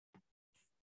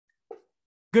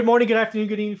Good morning, good afternoon,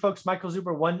 good evening, folks. Michael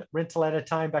Zuber, one rental at a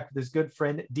time, back with his good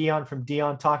friend Dion from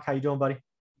Dion Talk. How you doing, buddy?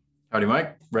 Howdy,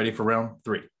 Mike. Ready for round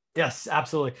three? Yes,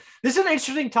 absolutely. This is an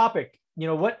interesting topic.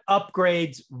 What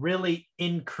upgrades really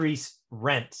increase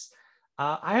rents?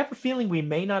 I have a feeling we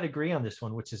may not agree on this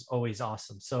one, which is always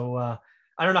awesome. So I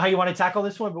don't know how you want to tackle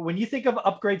this one, but when you think of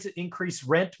upgrades that increase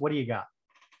rent, what do you got?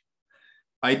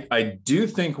 I do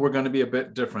think we're going to be a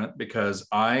bit different because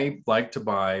I like to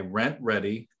buy rent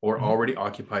ready or Mhm. already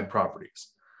occupied properties.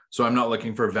 So I'm not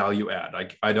looking for value add.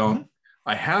 I don't, Mhm.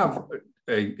 I have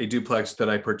a duplex that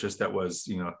I purchased that was,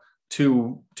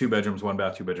 two bedrooms, one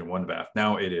bath, two bedroom, one bath.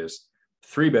 Now it is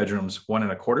three bedrooms, one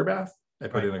and a quarter bath. I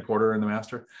put Right. in a quarter in the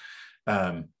master.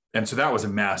 And so that was a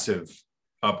massive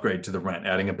upgrade to the rent.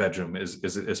 Adding a bedroom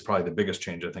is probably the biggest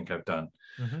change I think I've done.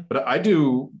 Mhm. But I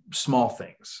do small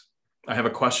things. I have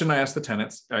a question I ask the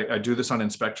tenants. I do this on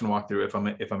inspection walkthrough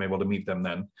if I'm able to meet them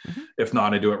then. Mhm. If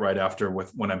not, I do it right after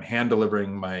with when I'm hand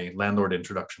delivering my landlord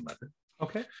introduction letter.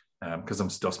 Okay. Because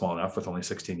I'm still small enough with only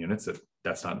 16 units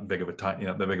that's not big of a time,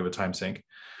 that big of a time sink.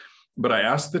 But I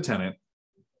ask the tenant,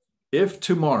 if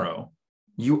tomorrow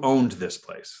you owned this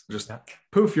place, just Yeah.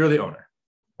 poof, you're the owner.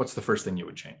 What's the first thing you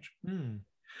would change? Hmm.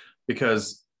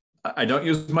 Because I don't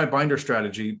use my binder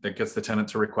strategy that gets the tenant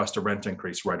to request a rent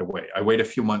increase right away. I wait a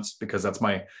few months because that's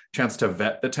my chance to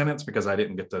vet the tenants because I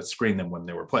didn't get to screen them when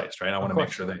they were placed, right? I Of want to make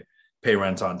course. sure they pay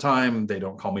rent on time. They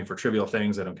don't call me for trivial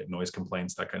things. I don't get noise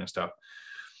complaints, that kind of stuff.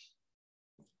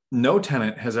 No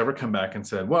tenant has ever come back and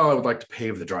said, well, I would like to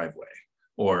pave the driveway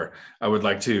or I would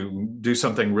like to do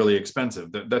something really expensive.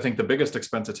 I think the biggest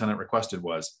expense a tenant requested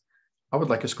was, I would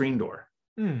like a screen door.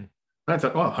 Hmm. And I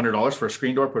thought, well, $100 for a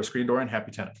screen door, put a screen door in,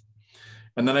 happy tenant.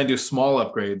 And then I do small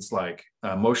upgrades like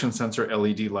motion sensor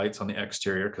LED lights on the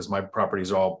exterior because my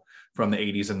properties are all from the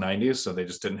 80s and 90s, so they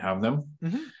just didn't have them.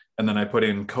 Mhm. And then I put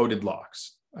in coated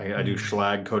locks. I do Hmm.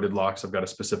 Schlag coated locks. I've got a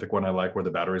specific one I like where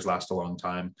the batteries last a long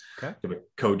time. Okay. Give a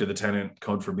code to the tenant,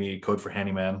 code for me, code for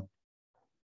handyman.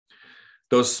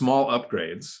 Those small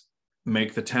upgrades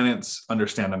make the tenants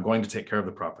understand I'm going to take care of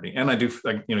the property. And I do,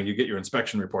 you get your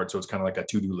inspection report. So it's kind of like a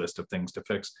to-do list of things to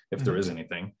fix if there Mhm. is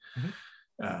anything. Mhm.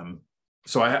 Um,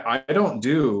 so I don't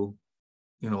do,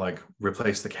 like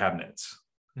replace the cabinets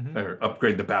Mhm. or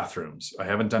upgrade the bathrooms. I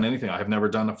haven't done anything. I have never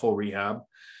done a full rehab.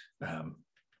 Um,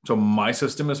 so my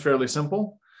system is fairly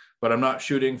simple, but I'm not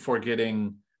shooting for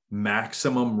getting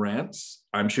maximum rents.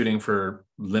 I'm shooting for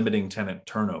limiting tenant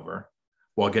turnover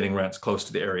while getting rents close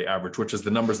to the area average, which is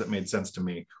the numbers that made sense to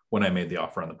me when I made the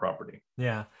offer on the property.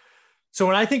 Yeah. So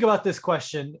when I think about this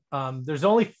question, there's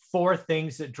only four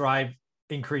things that drive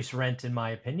increased rent, in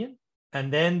my opinion.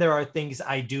 And then there are things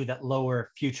I do that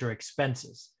lower future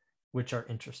expenses, which are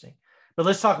interesting. But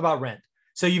let's talk about rent.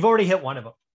 So you've already hit one of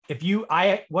them.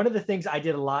 One of the things I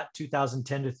did a lot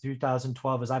 2010 to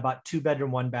 2012 is I bought 2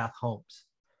 bedroom, 1 bath homes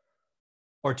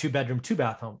or 2 bedroom, 2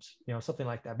 bath homes, something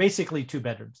like that. Basically 2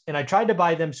 bedrooms. And I tried to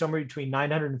buy them somewhere between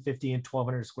 950 and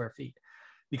 1,200 square feet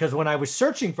because when I was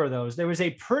searching for those, there was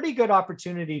a pretty good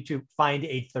opportunity to find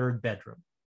a third bedroom,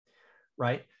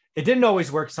 right? It didn't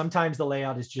always work. Sometimes the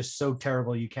layout is just so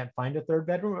terrible you can't find a third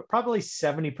bedroom, but probably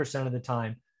 70% of the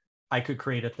time I could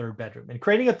create a third bedroom. And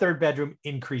creating a third bedroom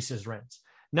increases rents.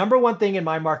 Number one thing in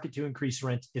my market to increase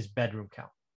rent is bedroom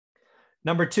count.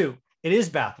 Number two, it is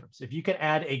bathrooms. If you can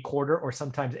add a quarter or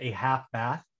sometimes a half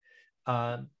bath,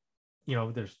 um,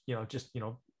 there's,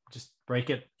 just break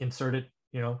it, insert it,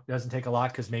 it doesn't take a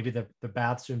lot because maybe the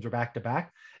bathrooms are back to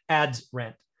back, adds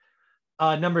rent.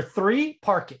 Number three,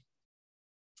 parking.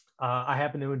 I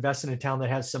happen to invest in a town that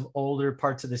has some older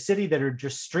parts of the city that are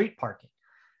just street parking.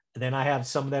 And then I have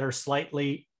some that are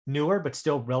slightly newer, but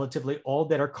still relatively old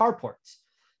that are carports.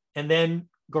 And then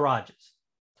garages.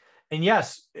 And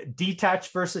yes,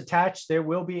 detached versus attached, there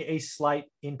will be a slight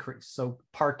increase. So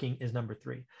parking is number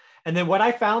three. And then what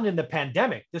I found in the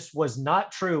pandemic, this was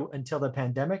not true until the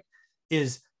pandemic,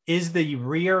 is the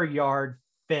rear yard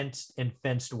fenced and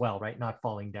fenced well, right? Not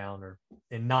falling down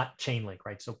and not chain link,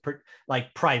 right? So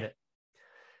like private.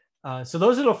 So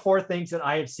those are the four things that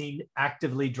I have seen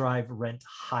actively drive rent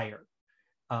higher.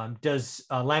 Does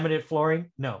laminate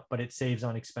flooring? No, but it saves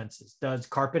on expenses. Does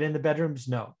carpet in the bedrooms?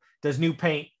 No. Does new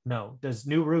paint? No. Does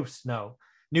new roofs? No.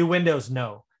 New windows?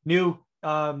 No. New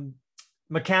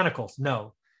mechanicals?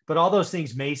 No. But all those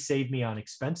things may save me on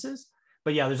expenses.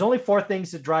 But yeah, there's only four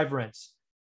things that drive rents.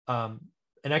 An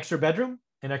extra bedroom,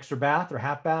 an extra bath or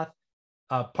half bath,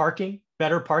 parking,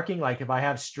 better parking. Like if I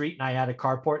have street and I add a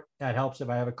carport, that helps. If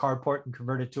I have a carport and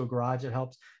convert it to a garage, it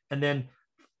helps. And then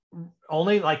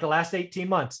only like the last 18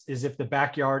 months is if the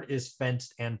backyard is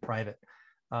fenced and private.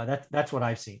 That's what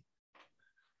I've seen.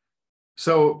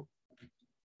 So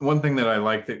one thing that I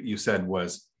like that you said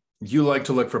was you like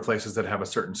to look for places that have a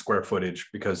certain square footage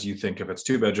because you think if it's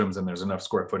 2 bedrooms and there's enough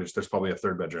square footage, there's probably a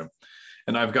 3rd bedroom.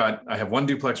 And I have one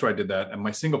duplex where I did that. And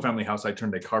my single family house, I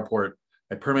turned a carport,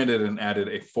 I permitted and added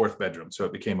a 4th bedroom. So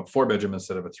it became a 4 bedroom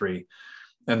instead of a 3.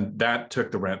 And that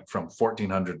took the rent from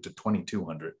 1,400 to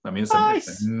 2,200. I mean, it's a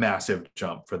massive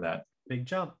jump for that. Big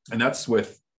jump. And that's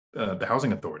with the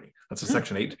Housing Authority. That's a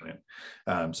Section 8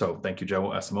 tenant. So thank you, Joe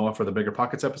Asamoah, for the Bigger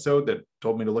Pockets episode that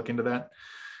told me to look into that.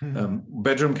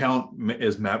 Bedroom count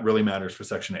really matters for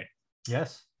Section 8.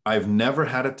 Yes. I've never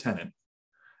had a tenant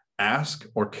ask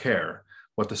or care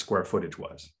what the square footage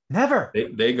was. Never.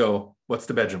 They go, what's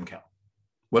the bedroom count?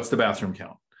 What's the bathroom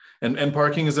count? And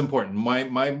parking is important.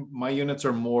 My units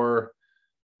are more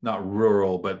not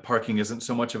rural, but parking isn't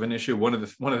so much of an issue. One of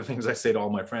the things I say to all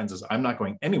my friends is I'm not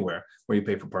going anywhere where you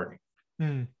pay for parking.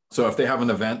 So if they have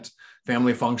an event,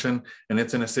 family function, and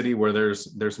it's in a city where there's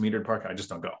metered parking, I just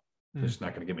don't go. They're just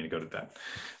not going to get me to go to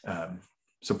that.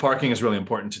 So parking is really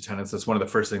important to tenants. That's one of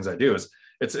the first things I do. Is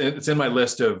it's in my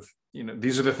list of,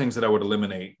 these are the things that I would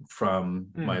eliminate from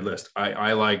my list.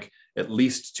 I like at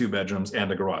least 2 bedrooms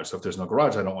and a garage. So if there's no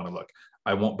garage, I don't want to look.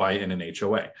 I won't buy in an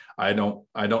HOA. I don't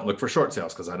look for short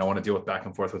sales because I don't want to deal with back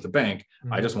and forth with the bank.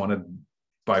 I just want to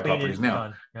buy properties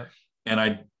now. Yep. And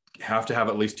I have to have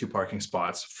at least 2 parking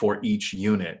spots for each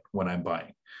unit when I'm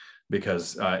buying.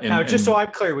 Because now, just so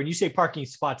I'm clear, when you say parking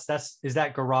spots, is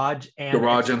that garage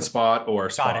and spot or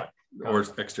spot or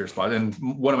exterior spot. And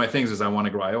one of my things is I want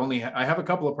to grow. I have a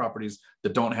couple of properties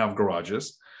that don't have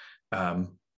garages.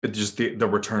 But just the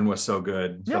return was so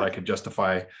good that I could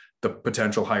justify the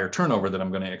potential higher turnover that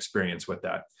I'm going to experience with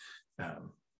that.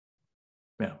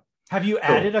 Have you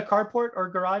added a carport or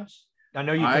garage? I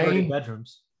know you converted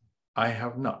bedrooms. I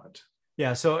have not.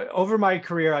 Yeah. So over my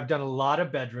career, I've done a lot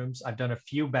of bedrooms. I've done a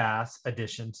few bath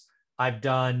additions. I've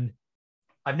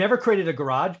never created a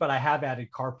garage, but I have added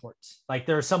carports. Like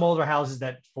there are some older houses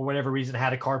that for whatever reason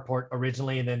had a carport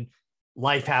originally and then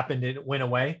life happened and it went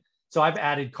away. So I've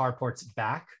added carports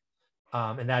back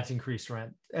and that's increased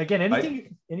rent. Again,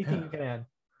 anything you can add.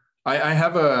 I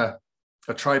have a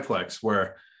triplex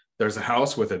where there's a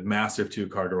house with a massive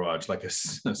 2-car garage. Like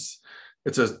it's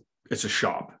a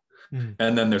shop.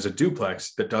 And then there's a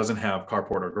duplex that doesn't have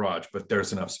carport or garage, but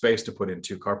there's enough space to put in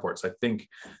 2 carports. I think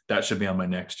that should be on my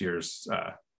next year's.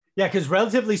 Yeah, because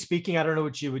relatively speaking, I don't know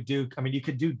what you would do. I mean, you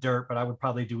could do dirt, but I would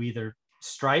probably do either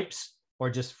stripes or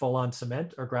just full on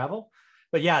cement or gravel.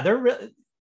 But yeah, they're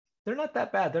not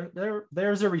that bad.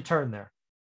 There's a return there.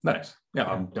 Nice. Yeah,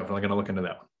 I'm definitely going to look into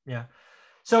that one. Yeah.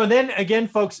 So then again,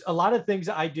 folks, a lot of things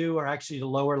I do are actually to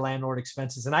lower landlord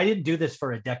expenses. And I didn't do this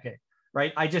for a decade.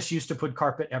 Right. I just used to put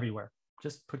carpet everywhere,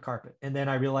 just put carpet. And then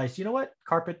I realized, you know what?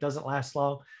 Carpet doesn't last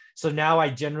long. So now I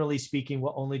generally speaking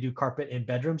will only do carpet in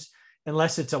bedrooms,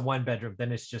 unless it's a 1 bedroom,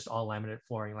 then it's just all laminate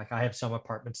flooring. Like I have some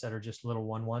apartments that are just little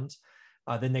 1-1s.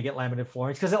 Then they get laminate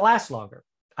flooring because it lasts longer.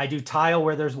 I do tile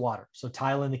where there's water. So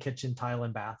tile in the kitchen, tile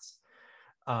in baths.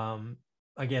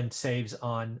 Again, saves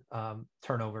on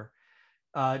turnover.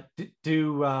 What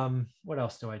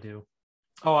else do I do?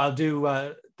 Oh, I'll do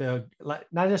not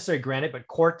necessarily granite, but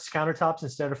quartz countertops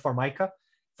instead of Formica.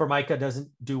 Formica doesn't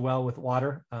do well with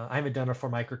water. I haven't done a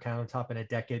Formica countertop in a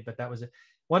decade, but that was it.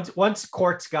 Once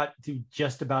quartz got to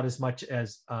just about as much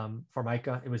as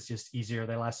Formica, it was just easier.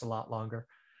 They last a lot longer.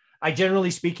 I generally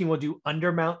speaking will do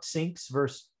undermount sinks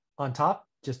versus on top,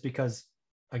 just because,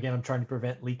 again, I'm trying to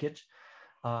prevent leakage.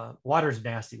 Water's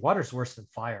nasty. Water's worse than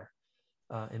fire,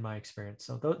 in my experience.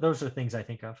 So those are things I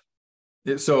think of.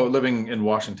 So living in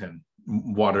Washington,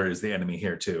 water is the enemy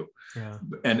here too. Yeah.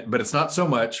 But it's not so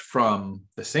much from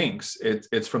the sinks,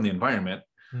 it's from the environment.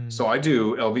 So I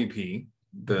do LVP,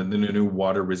 the new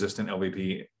water resistant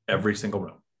LVP, every single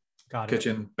room. Got it.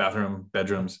 Kitchen, bathroom,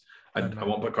 bedrooms. I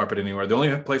won't put carpet anywhere. The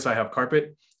only place I have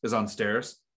carpet is on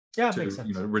stairs. Yeah, to makes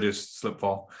sense. Reduce slip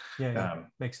fall. Yeah,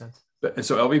 makes sense. And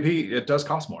so LVP, it does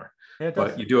cost more,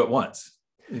 but you do it once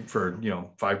for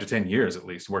 5 to 10 years at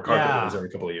least, where carpet was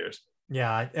every couple of years.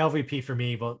 Yeah, LVP for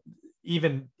me, but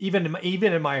even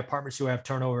in my apartments who have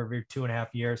turnover every 2.5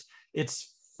 years,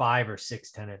 it's 5 or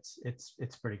 6 tenants.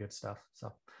 It's pretty good stuff.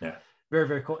 So yeah, very,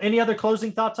 very cool. Any other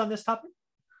closing thoughts on this topic?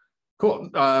 Cool.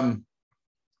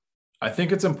 I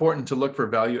think it's important to look for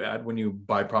value add when you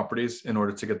buy properties in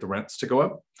order to get the rents to go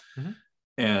up.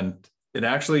 And it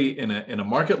actually, in a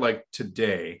market like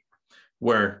today,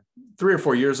 where 3 or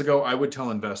 4 years ago, I would tell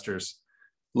investors,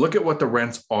 look at what the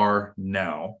rents are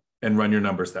now and run your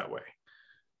numbers that way.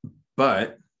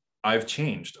 But I've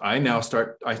changed. I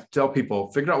tell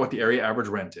people, figure out what the area average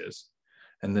rent is,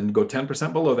 and then go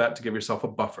 10% below that to give yourself a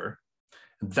buffer.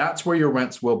 That's where your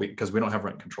rents will be, because we don't have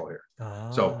rent control here.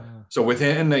 So Ah.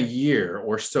 within a year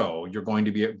or so, you're going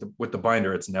to be with the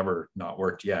binder. It's never not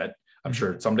worked yet. I'm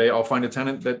sure someday I'll find a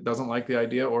tenant that doesn't like the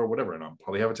idea or whatever, and I'll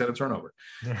probably have a tenant turnover.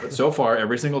 But so far,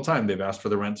 every single time they've asked for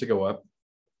the rent to go up.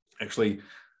 Actually,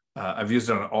 I've used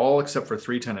it on all except for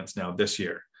 3 tenants now this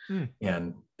year,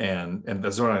 and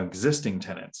those are on existing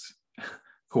tenants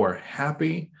who are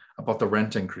happy about the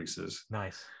rent increases.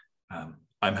 Nice.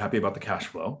 I'm happy about the cash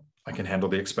flow. I can handle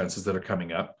the expenses that are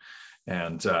coming up,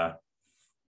 and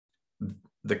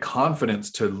the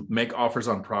confidence to make offers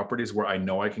on properties where I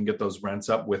know I can get those rents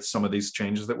up with some of these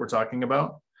changes that we're talking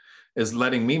about is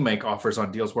letting me make offers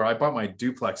on deals where I bought my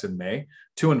duplex in May.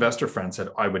 2 investor friends said,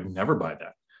 I would never buy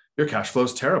that. Your cash flow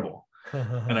is terrible.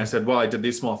 And I said, well, I did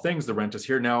these small things. The rent is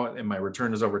here now and my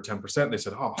return is over 10%. They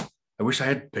said, oh, I wish I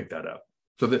had picked that up.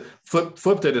 So the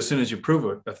flipped it as soon as you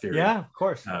prove a theory. Yeah, of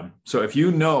course. So if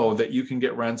you know that you can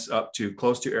get rents up to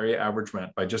close to area average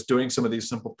rent by just doing some of these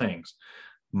simple things,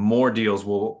 more deals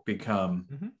will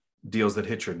become deals that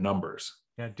hit your numbers.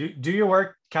 Yeah, do your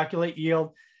work, calculate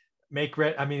yield, make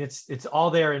rent. I mean, it's all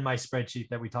there in my spreadsheet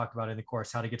that we talked about in the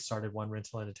course, how to get started one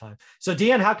rental at a time. So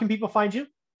Dion, how can people find you?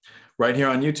 Right here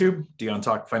on YouTube, Dion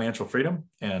Talk Financial Freedom,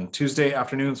 and Tuesday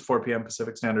afternoons, 4 p.m.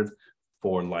 Pacific Standard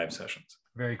for live sessions.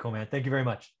 Very cool, man. Thank you very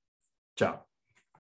much. Ciao.